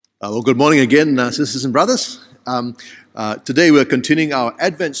Well, good morning again, sisters and brothers. Today we're continuing our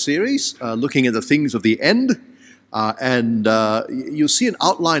Advent series, looking at the things of the end. You'll see an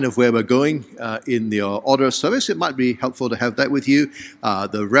outline of where we're going in the order of service. It might be helpful to have that with you.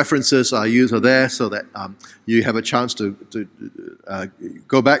 The references I use are there so that you have a chance to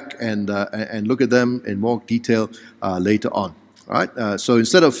go back and look at them in more detail later on. All right. So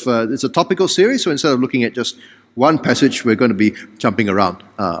instead of it's a topical series, so instead of looking at just one passage, we're going to be jumping around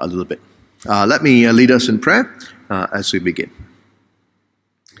a little bit. Let me lead us in prayer as we begin.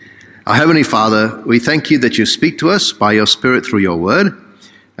 Our Heavenly Father, we thank you that you speak to us by your Spirit through your word.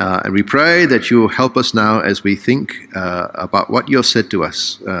 And we pray that you will help us now as we think about what you have said to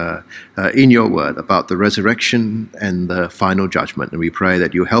us in your word about the resurrection and the final judgment. And we pray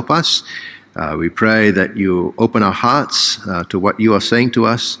that you help us. We pray that you open our hearts to what you are saying to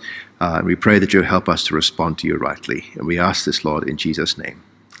us. And we pray that you help us to respond to you rightly. And we ask this, Lord, in Jesus' name.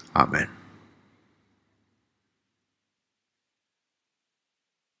 Amen.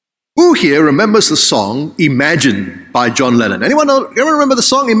 Who here remembers the song Imagine by John Lennon? Anyone remember the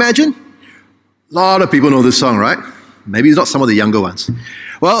song Imagine? A lot of people know this song, right? Maybe it's not some of the younger ones.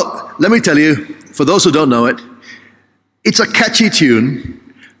 Well, let me tell you, for those who don't know it, it's a catchy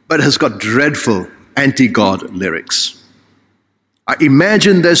tune, but it has got dreadful anti-God lyrics.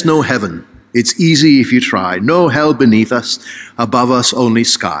 Imagine there's no heaven. It's easy if you try. No hell beneath us, above us only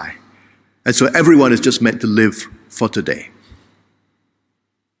sky. And so everyone is just meant to live for today.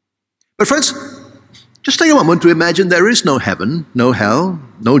 But friends, just take a moment to imagine there is no heaven, no hell,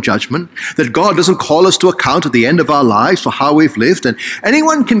 no judgment, that God doesn't call us to account at the end of our lives for how we've lived, and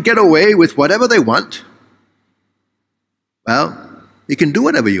anyone can get away with whatever they want. Well, you can do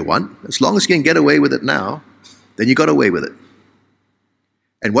whatever you want. As long as you can get away with it now, then you got away with it.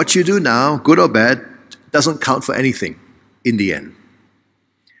 And what you do now, good or bad, doesn't count for anything in the end.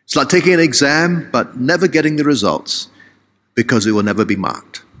 It's like taking an exam but never getting the results because it will never be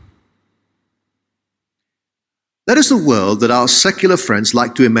marked. That is the world that our secular friends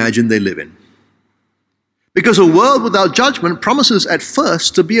like to imagine they live in. Because a world without judgment promises at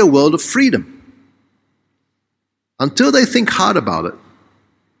first to be a world of freedom. Until they think hard about it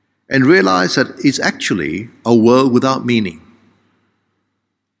and realize that it's actually a world without meaning.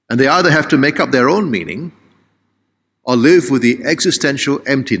 And they either have to make up their own meaning or live with the existential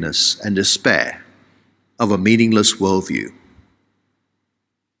emptiness and despair of a meaningless worldview.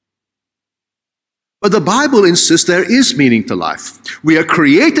 But the Bible insists there is meaning to life. We are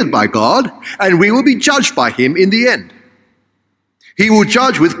created by God, and we will be judged by Him in the end. He will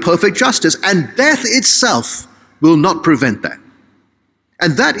judge with perfect justice, and death itself will not prevent that.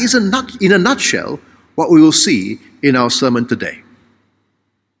 And that is, in a nutshell, what we will see in our sermon today.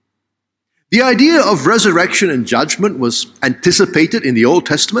 The idea of resurrection and judgment was anticipated in the Old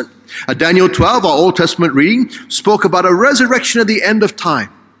Testament. Daniel 12, our Old Testament reading, spoke about a resurrection at the end of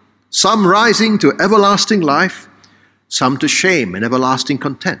time. Some rising to everlasting life, some to shame and everlasting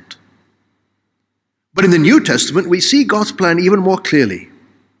contempt. But in the New Testament, we see God's plan even more clearly.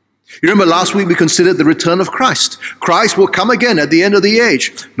 You remember last week we considered the return of Christ. Christ will come again at the end of the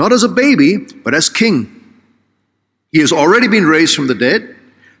age, not as a baby, but as king. He has already been raised from the dead,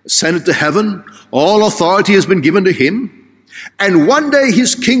 ascended to heaven, all authority has been given to him, and one day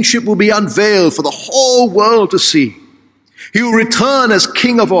his kingship will be unveiled for the whole world to see. He will return as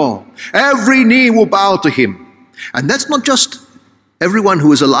king of all. Every knee will bow to him. And that's not just everyone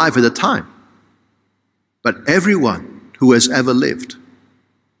who is alive at the time, but everyone who has ever lived.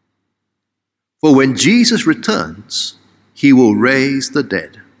 For when Jesus returns, he will raise the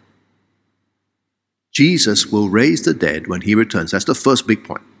dead. Jesus will raise the dead when he returns. That's the first big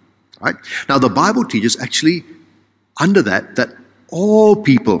point. Right? Now, the Bible teaches actually under that all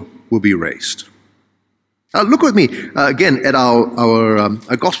people will be raised. Look with me again at our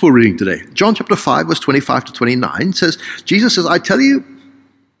gospel reading today. John chapter 5, verse 25 to 29 says, Jesus says, I tell you,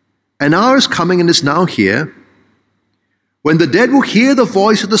 an hour is coming and is now here when the dead will hear the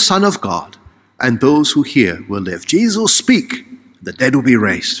voice of the Son of God, and those who hear will live. Jesus will speak, the dead will be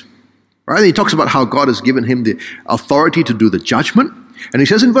raised. Right? And he talks about how God has given him the authority to do the judgment. And he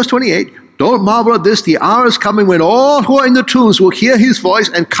says in verse 28, don't marvel at this, the hour is coming when all who are in the tombs will hear his voice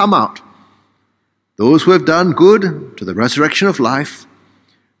and come out. Those who have done good to the resurrection of life,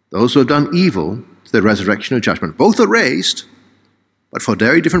 those who have done evil to the resurrection of judgment. Both are raised, but for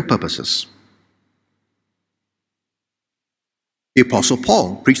very different purposes. The Apostle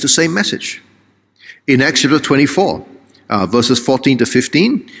Paul preached the same message. In Acts chapter 24, verses 14 to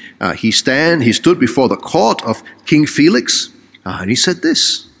 15, he stood before the court of King Felix, and he said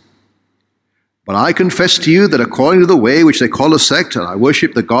this, But I confess to you that according to the way which they call a sect, and I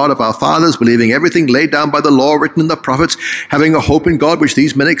worship the God of our fathers, believing everything laid down by the law written in the prophets, having a hope in God which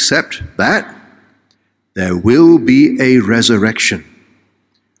these men accept, that there will be a resurrection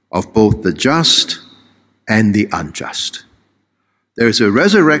of both the just and the unjust. There is a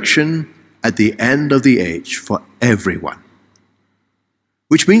resurrection at the end of the age for everyone.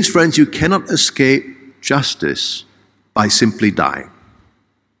 Which means, friends, you cannot escape justice by simply dying.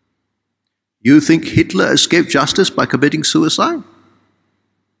 You think Hitler escaped justice by committing suicide?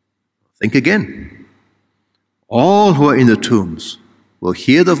 Think again. All who are in the tombs will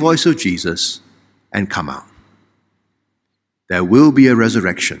hear the voice of Jesus and come out. There will be a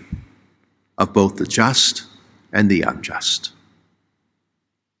resurrection of both the just and the unjust.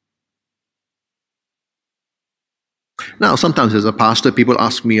 Now, sometimes as a pastor, people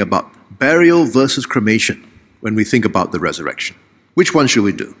ask me about burial versus cremation when we think about the resurrection. Which one should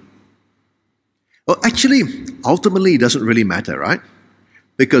we do? Well, actually, ultimately, it doesn't really matter, right?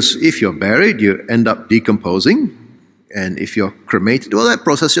 Because if you're buried, you end up decomposing. And if you're cremated, well, that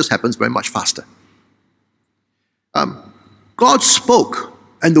process just happens very much faster. God spoke,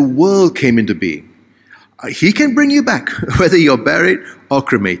 and the world came into being. He can bring you back, whether you're buried or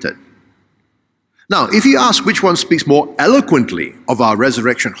cremated. Now, if you ask which one speaks more eloquently of our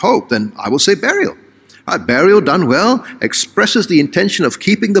resurrection hope, then I will say burial. Burial done well expresses the intention of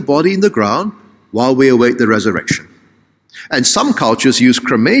keeping the body in the ground while we await the resurrection. And some cultures use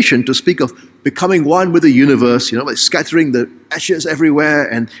cremation to speak of becoming one with the universe, like scattering the ashes everywhere.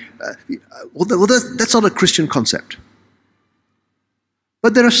 And that's not a Christian concept.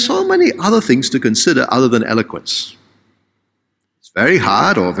 But there are so many other things to consider other than eloquence. It's very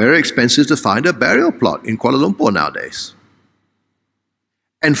hard or very expensive to find a burial plot in Kuala Lumpur nowadays.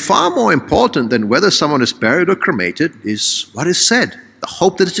 And far more important than whether someone is buried or cremated is what is said, the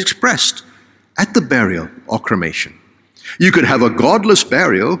hope that is expressed at the burial or cremation. You could have a godless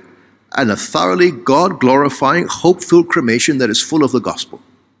burial and a thoroughly God-glorifying, hope-filled cremation that is full of the gospel.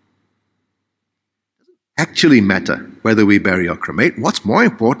 It doesn't actually matter whether we bury or cremate. What's more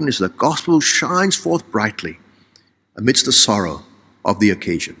important is the gospel shines forth brightly amidst the sorrow of the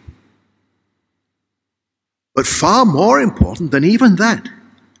occasion. But far more important than even that,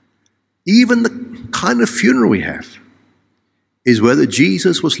 even the kind of funeral we have, is whether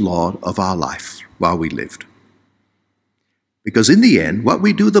Jesus was Lord of our life while we lived. Because in the end, what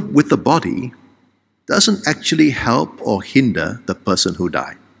we do with the body doesn't actually help or hinder the person who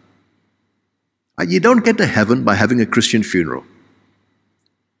died. You don't get to heaven by having a Christian funeral.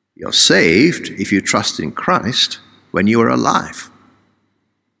 You're saved if you trust in Christ when you are alive.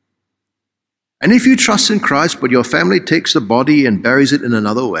 And if you trust in Christ, but your family takes the body and buries it in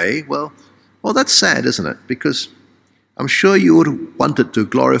another way, well, that's sad, isn't it? Because I'm sure you would have wanted to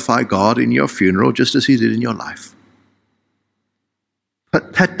glorify God in your funeral just as He did in your life.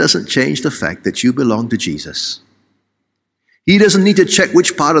 But that doesn't change the fact that you belong to Jesus. He doesn't need to check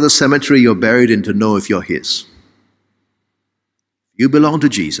which part of the cemetery you're buried in to know if you're His. You belong to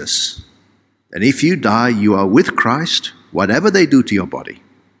Jesus. And if you die, you are with Christ, whatever they do to your body.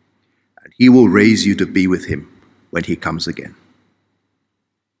 And He will raise you to be with Him when He comes again.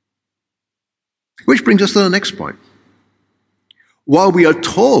 Which brings us to the next point. While we are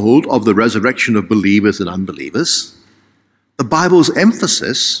told of the resurrection of believers and unbelievers, the Bible's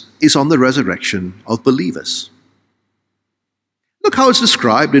emphasis is on the resurrection of believers. Look how it's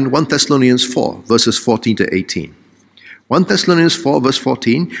described in 1 Thessalonians 4, verses 14 to 18. 1 Thessalonians 4, verse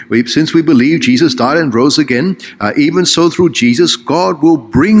 14, since we believe Jesus died and rose again, even so through Jesus, God will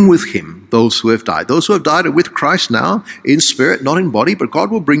bring with Him those who have died. Those who have died are with Christ now, in spirit, not in body, but God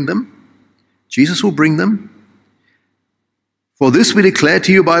will bring them. Jesus will bring them. For this we declare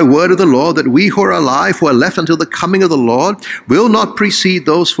to you by word of the Lord, that we who are alive, who are left until the coming of the Lord, will not precede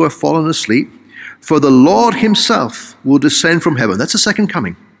those who have fallen asleep. For the Lord Himself will descend from heaven. That's the second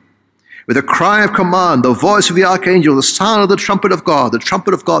coming. With a cry of command, the voice of the archangel, the sound of the trumpet of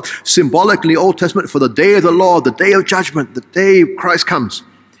God symbolic in the Old Testament for the day of the Lord, the day of judgment, the day Christ comes.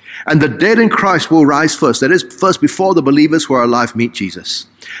 And the dead in Christ will rise first. That is, first before the believers who are alive meet Jesus.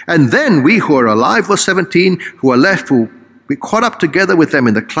 And then we who are alive, verse 17, who are left will be caught up together with them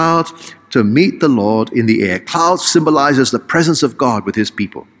in the clouds to meet the Lord in the air. Clouds symbolizes the presence of God with His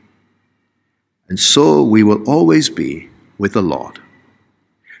people. And so we will always be with the Lord.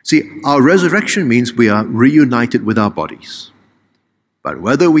 See, our resurrection means we are reunited with our bodies. But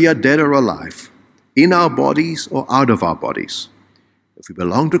whether we are dead or alive, in our bodies or out of our bodies, if we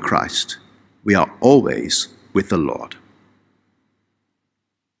belong to Christ, we are always with the Lord.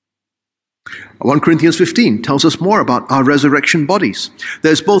 1 Corinthians 15 tells us more about our resurrection bodies.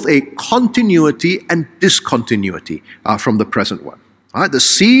 There's both a continuity and discontinuity from the present one. All right? The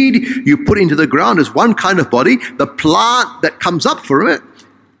seed you put into the ground is one kind of body. The plant that comes up from it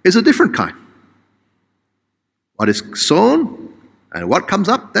is a different kind. What is sown and what comes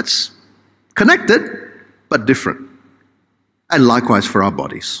up, that's connected but different. And likewise for our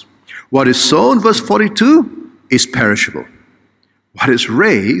bodies. What is sown, verse 42, is perishable. What is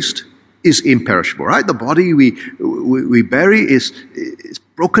raised is imperishable, right? The body we bury is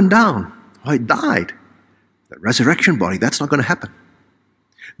broken down. Oh, it died. The resurrection body, that's not going to happen.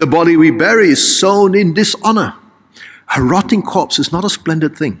 The body we bury is sown in dishonor. A rotting corpse is not a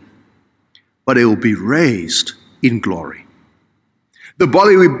splendid thing, but it will be raised in glory. The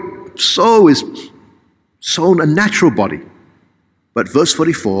body we sow is sown a natural body. But verse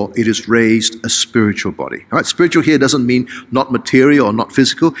 44, it is raised a spiritual body. All right, spiritual here doesn't mean not material or not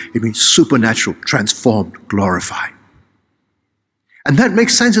physical. It means supernatural, transformed, glorified. And that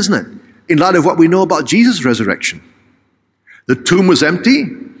makes sense, doesn't it? In light of what we know about Jesus' resurrection. The tomb was empty.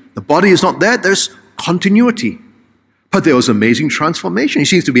 The body is not there. There's continuity. But there was amazing transformation. He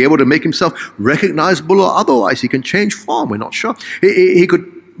seems to be able to make himself recognizable or otherwise. He can change form. We're not sure. He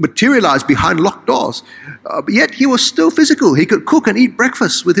could materialize behind locked doors. But yet he was still physical. He could cook and eat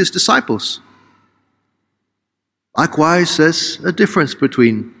breakfast with his disciples. Likewise, there's a difference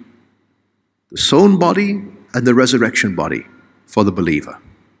between the sown body and the resurrection body for the believer.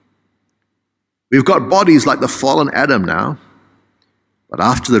 We've got bodies like the fallen Adam now, but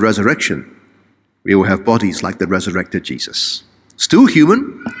after the resurrection, we will have bodies like the resurrected Jesus. Still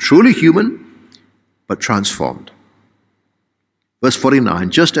human, truly human, but transformed. Verse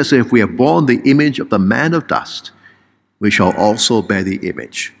 49, just as if we have borne the image of the man of dust, we shall also bear the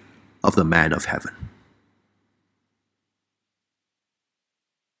image of the man of heaven.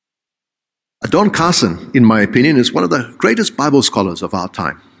 Don Carson, in my opinion, is one of the greatest Bible scholars of our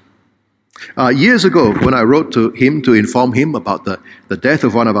time. Years ago, when I wrote to him to inform him about the death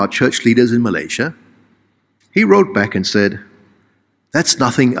of one of our church leaders in Malaysia, he wrote back and said, "That's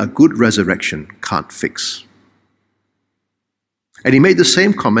nothing a good resurrection can't fix." And he made the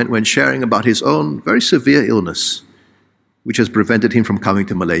same comment when sharing about his own very severe illness, which has prevented him from coming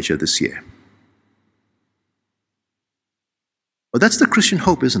to Malaysia this year. But that's the Christian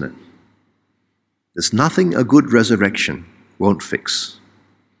hope, isn't it? There's nothing a good resurrection won't fix.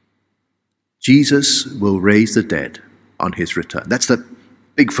 Jesus will raise the dead on his return. That's the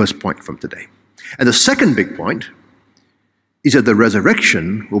big first point from today. And the second big point is that the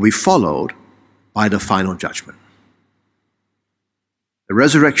resurrection will be followed by the final judgment. The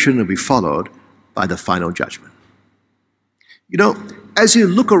resurrection will be followed by the final judgment. You know, as you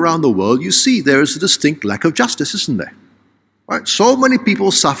look around the world, you see there is a distinct lack of justice, isn't there? Right? So many people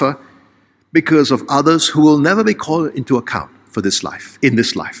suffer because of others who will never be called into account for this life, in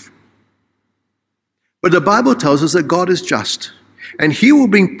this life. But the Bible tells us that God is just, and He will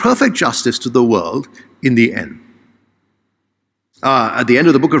bring perfect justice to the world in the end. At the end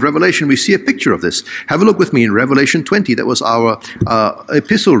of the book of Revelation, we see a picture of this. Have a look with me in Revelation 20. That was our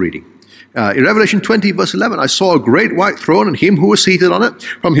epistle reading. In Revelation 20, verse 11, I saw a great white throne and him who was seated on it.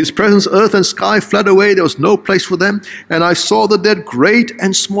 From his presence, earth and sky fled away. There was no place for them. And I saw the dead, great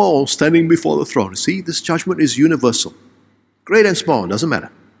and small, standing before the throne. See, this judgment is universal. Great and small, doesn't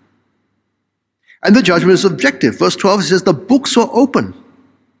matter. And the judgment is objective. Verse 12 says, the books were open.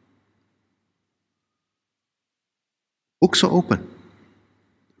 Books are open.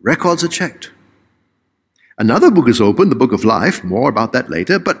 Records are checked. Another book is open, the book of life. More about that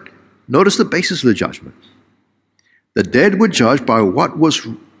later. But notice the basis of the judgment. The dead were judged by what was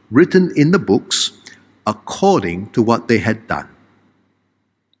written in the books according to what they had done.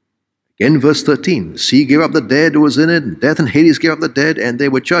 Again, verse 13. The sea gave up the dead who was in it, and death and Hades gave up the dead, and they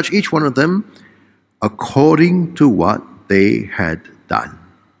were judged, each one of them, according to what they had done.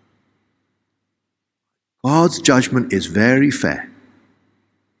 God's judgment is very fair.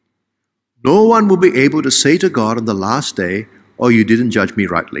 No one will be able to say to God on the last day, oh, you didn't judge me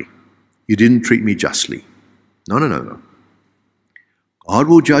rightly. You didn't treat me justly. No. God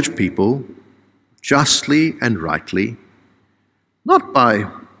will judge people justly and rightly, not by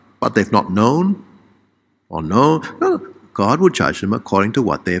what they've not known or know. No, God will judge them according to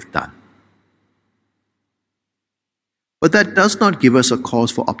what they have done. But that does not give us a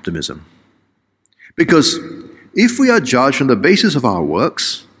cause for optimism. Because if we are judged on the basis of our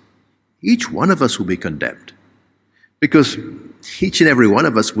works, each one of us will be condemned. Because each and every one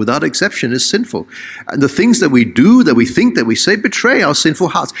of us, without exception, is sinful. And the things that we do, that we think, that we say, betray our sinful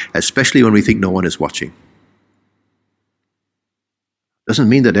hearts, especially when we think no one is watching. Doesn't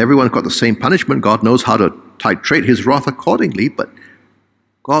mean that everyone got the same punishment. God knows how to titrate his wrath accordingly, but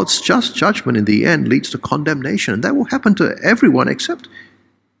God's just judgment in the end leads to condemnation. And that will happen to everyone except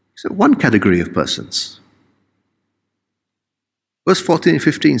one category of persons. Verse 14 and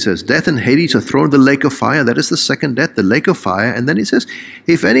 15 says, death and Hades are thrown in the lake of fire. That is the second death, the lake of fire. And then it says,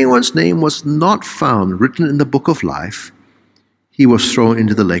 if anyone's name was not found written in the book of life, he was thrown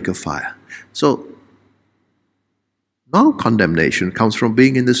into the lake of fire. So, no condemnation comes from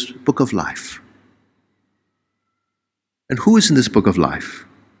being in this book of life. And who is in this book of life?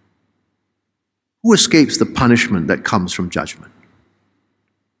 Who escapes the punishment that comes from judgment?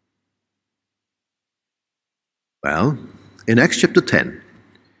 Well, in Acts chapter 10,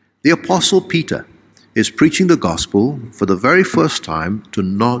 the Apostle Peter is preaching the gospel for the very first time to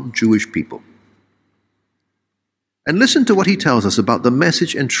non-Jewish people. And listen to what he tells us about the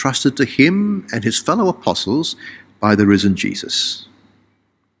message entrusted to him and his fellow apostles by the risen Jesus.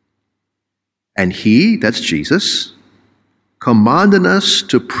 And he, that's Jesus, commanded us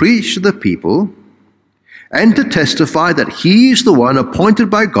to preach to the people and to testify that he is the one appointed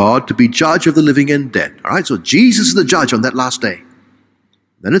by God to be judge of the living and dead. All right, so Jesus is the judge on that last day.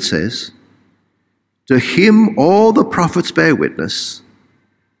 Then it says, to him all the prophets bear witness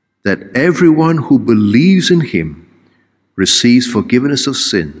that everyone who believes in him receives forgiveness of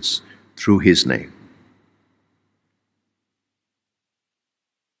sins through his name.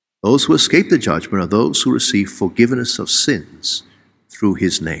 Those who escape the judgment are those who receive forgiveness of sins through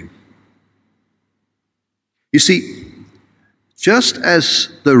his name. You see, just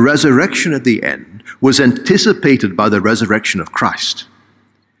as the resurrection at the end was anticipated by the resurrection of Christ,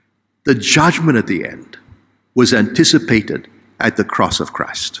 the judgment at the end was anticipated at the cross of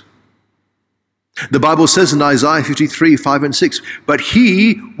Christ. The Bible says in Isaiah 53, 5 and 6, but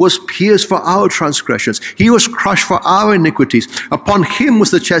he was pierced for our transgressions. He was crushed for our iniquities. Upon him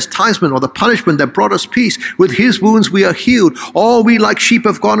was the chastisement or the punishment that brought us peace. With his wounds we are healed. All we like sheep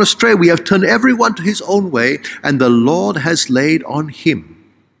have gone astray. We have turned everyone to his own way, and the Lord has laid on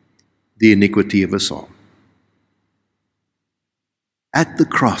him the iniquity of us all. At the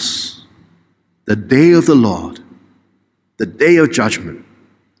cross, the day of the Lord, the day of judgment,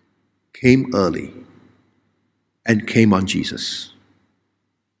 came early and came on Jesus.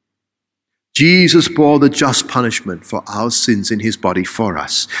 Jesus bore the just punishment for our sins in his body for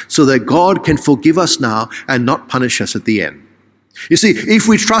us, so that God can forgive us now and not punish us at the end. You see, if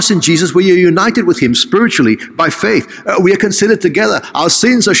we trust in Jesus, we are united with him spiritually by faith. We are considered together. Our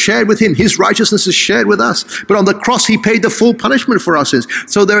sins are shared with him. His righteousness is shared with us. But on the cross, he paid the full punishment for our sins.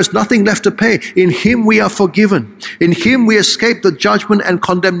 So there is nothing left to pay. In him we are forgiven. In him we escape the judgment and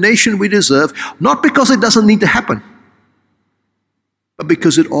condemnation we deserve, not because it doesn't need to happen, but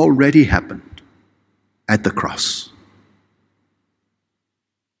because it already happened at the cross.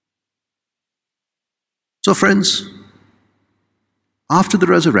 So friends, after the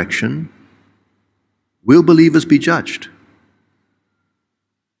resurrection, will believers be judged?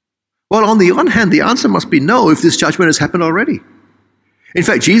 Well, on the one hand, the answer must be no if this judgment has happened already. In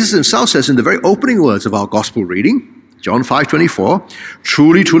fact, Jesus himself says in the very opening words of our gospel reading, John 5:24,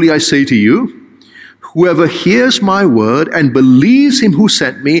 truly, truly I say to you, whoever hears my word and believes him who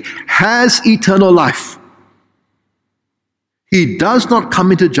sent me has eternal life. He does not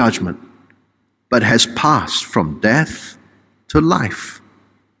come into judgment, but has passed from death to life.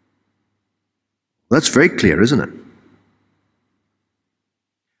 That's very clear, isn't it?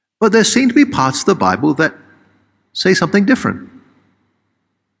 But there seem to be parts of the Bible that say something different.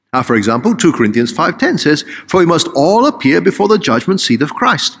 Now, for example, 2 Corinthians 5:10 says, for we must all appear before the judgment seat of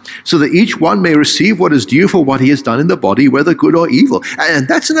Christ, so that each one may receive what is due for what he has done in the body, whether good or evil. And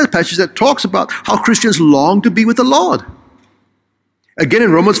that's in a passage that talks about how Christians long to be with the Lord. Again,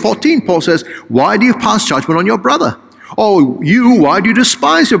 in Romans 14, Paul says, why do you pass judgment on your brother? Oh, you, why do you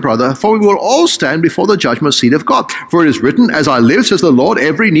despise your brother? For we will all stand before the judgment seat of God. For it is written, as I live, says the Lord,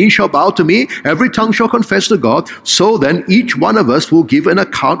 every knee shall bow to me, every tongue shall confess to God. So then each one of us will give an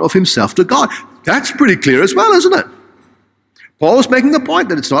account of himself to God. That's pretty clear as well, isn't it? Paul's making the point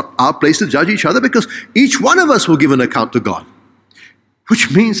that it's not our place to judge each other because each one of us will give an account to God.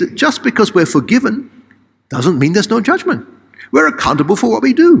 Which means that just because we're forgiven doesn't mean there's no judgment. We're accountable for what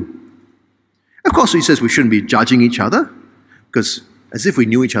we do. Of course, he says we shouldn't be judging each other, because as if we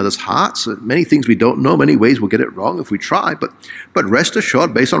knew each other's hearts, many things we don't know, many ways we'll get it wrong if we try. But rest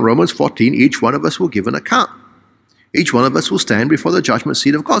assured, based on Romans 14, each one of us will give an account. Each one of us will stand before the judgment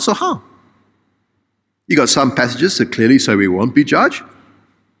seat of God. So how? You got some passages that clearly say we won't be judged.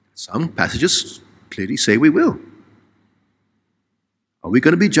 Some passages clearly say we will. Are we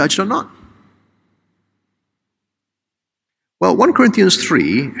going to be judged or not? Well, 1 Corinthians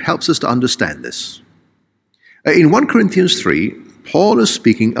 3 helps us to understand this. In 1 Corinthians 3, Paul is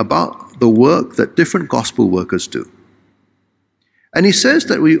speaking about the work that different gospel workers do. And he says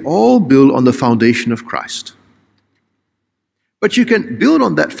that we all build on the foundation of Christ. But you can build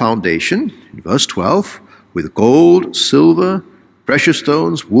on that foundation, in verse 12, with gold, silver, precious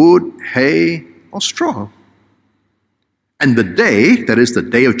stones, wood, hay, or straw. And the day, that is the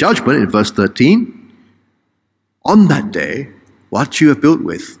day of judgment in verse 13, on that day, what you have built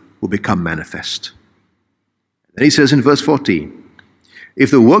with will become manifest. Then he says in verse 14,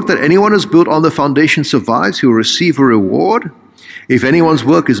 if the work that anyone has built on the foundation survives, he will receive a reward. If anyone's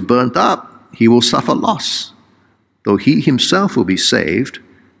work is burnt up, he will suffer loss, though he himself will be saved,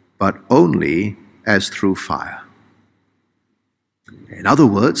 but only as through fire. In other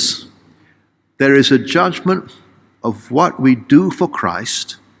words, there is a judgment of what we do for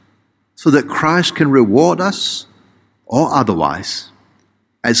Christ so that Christ can reward us or otherwise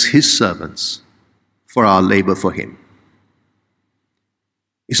as his servants for our labor for him.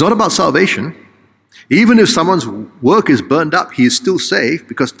 It's not about salvation. Even if someone's work is burned up, he is still saved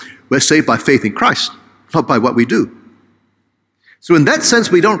because we're saved by faith in Christ, not by what we do. So in that sense,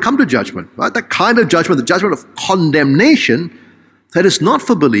 we don't come to judgment, right? That kind of judgment, the judgment of condemnation, that is not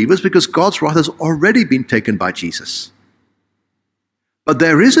for believers because God's wrath has already been taken by Jesus. But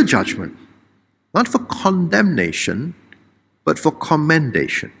there is a judgment, not for condemnation, but for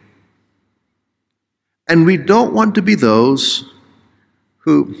commendation. And we don't want to be those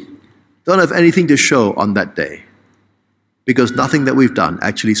who don't have anything to show on that day because nothing that we've done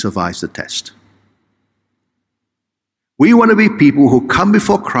actually survives the test. We want to be people who come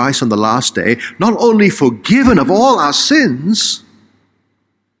before Christ on the last day, not only forgiven of all our sins,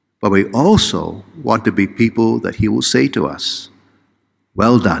 but we also want to be people that he will say to us,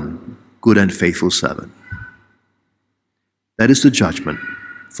 well done, good and faithful servant. That is the judgment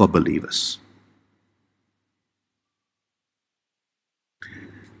for believers.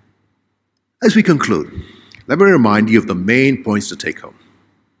 As we conclude, let me remind you of the main points to take home.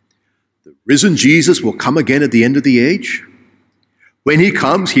 The risen Jesus will come again at the end of the age. When he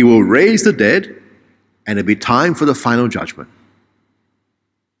comes, he will raise the dead, and it'll be time for the final judgment.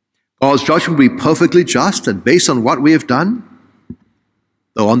 God's judgment will be perfectly just and based on what we have done,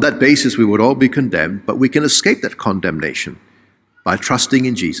 though on that basis we would all be condemned, but we can escape that condemnation by trusting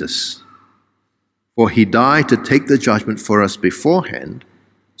in Jesus. For he died to take the judgment for us beforehand,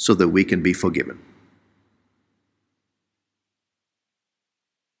 so that we can be forgiven.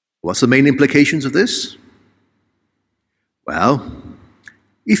 What's the main implications of this? Well,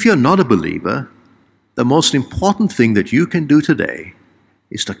 if you're not a believer, the most important thing that you can do today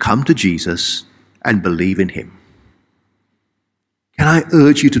is to come to Jesus and believe in him. Can I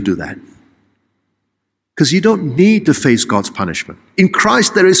urge you to do that? Because you don't need to face God's punishment. In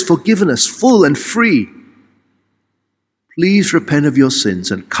Christ there is forgiveness, full and free. Please repent of your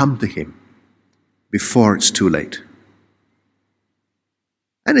sins and come to him before it's too late.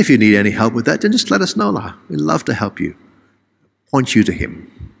 And if you need any help with that, then just let us know. We'd love to help you, point you to him.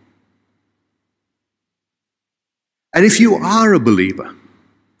 And if you are a believer,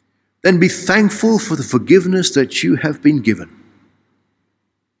 then be thankful for the forgiveness that you have been given.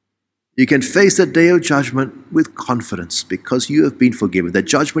 You can face the day of judgment with confidence because you have been forgiven. The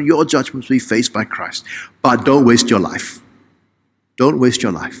judgment, your judgment will be faced by Christ. But don't waste your life. Don't waste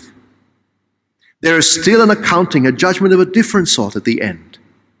your life. There is still an accounting, a judgment of a different sort at the end.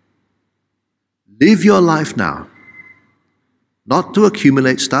 Live your life now, not to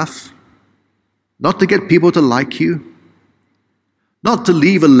accumulate stuff, not to get people to like you, not to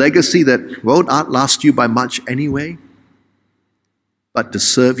leave a legacy that won't outlast you by much anyway, but to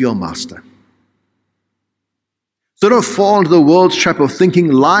serve your master. So don't fall into the world's trap of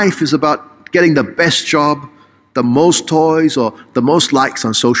thinking life is about getting the best job, the most toys, or the most likes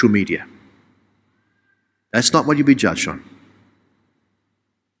on social media. That's not what you'll be judged on.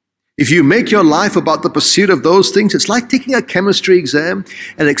 If you make your life about the pursuit of those things, it's like taking a chemistry exam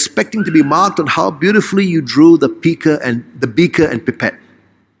and expecting to be marked on how beautifully you drew the beaker and pipette.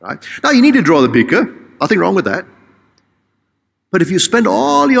 Right? Now, you need to draw the beaker. Nothing wrong with that. But if you spend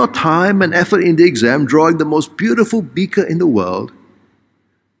all your time and effort in the exam drawing the most beautiful beaker in the world,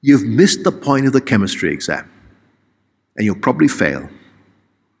 you've missed the point of the chemistry exam, and you'll probably fail.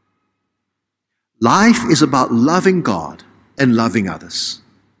 Life is about loving God and loving others.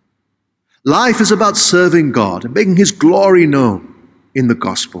 Life is about serving God and making his glory known in the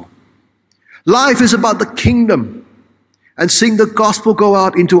gospel. Life is about the kingdom and seeing the gospel go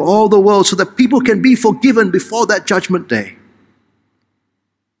out into all the world so that people can be forgiven before that judgment day.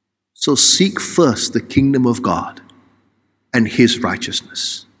 So seek first the kingdom of God and his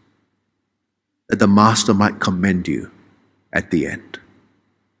righteousness, that the Master might commend you at the end.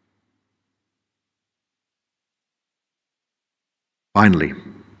 Finally,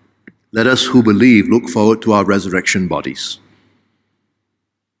 let us who believe look forward to our resurrection bodies.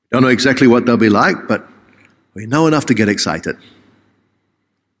 We don't know exactly what they'll be like, but we know enough to get excited.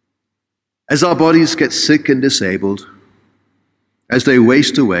 As our bodies get sick and disabled, as they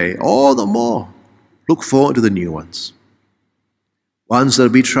waste away, all the more look forward to the new ones. Ones that will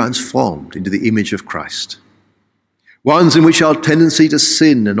be transformed into the image of Christ. Ones in which our tendency to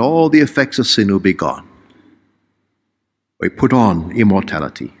sin and all the effects of sin will be gone. We put on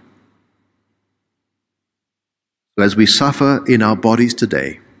immortality. So as we suffer in our bodies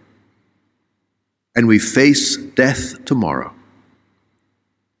today, and we face death tomorrow,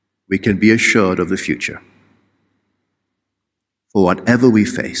 we can be assured of the future. For whatever we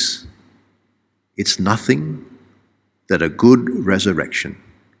face, it's nothing that a good resurrection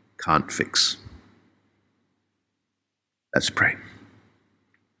can't fix. Let's pray.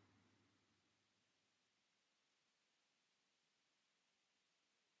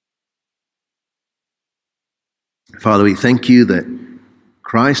 Father, we thank you that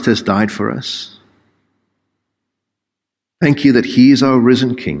Christ has died for us. Thank you that he is our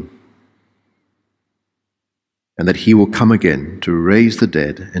risen King, and that he will come again to raise the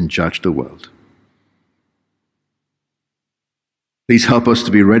dead and judge the world. Please help us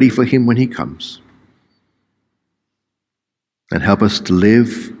to be ready for him when he comes, and help us to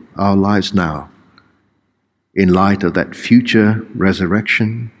live our lives now in light of that future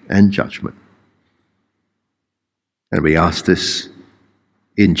resurrection and judgment. And we ask this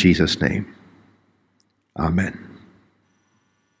in Jesus' name. Amen.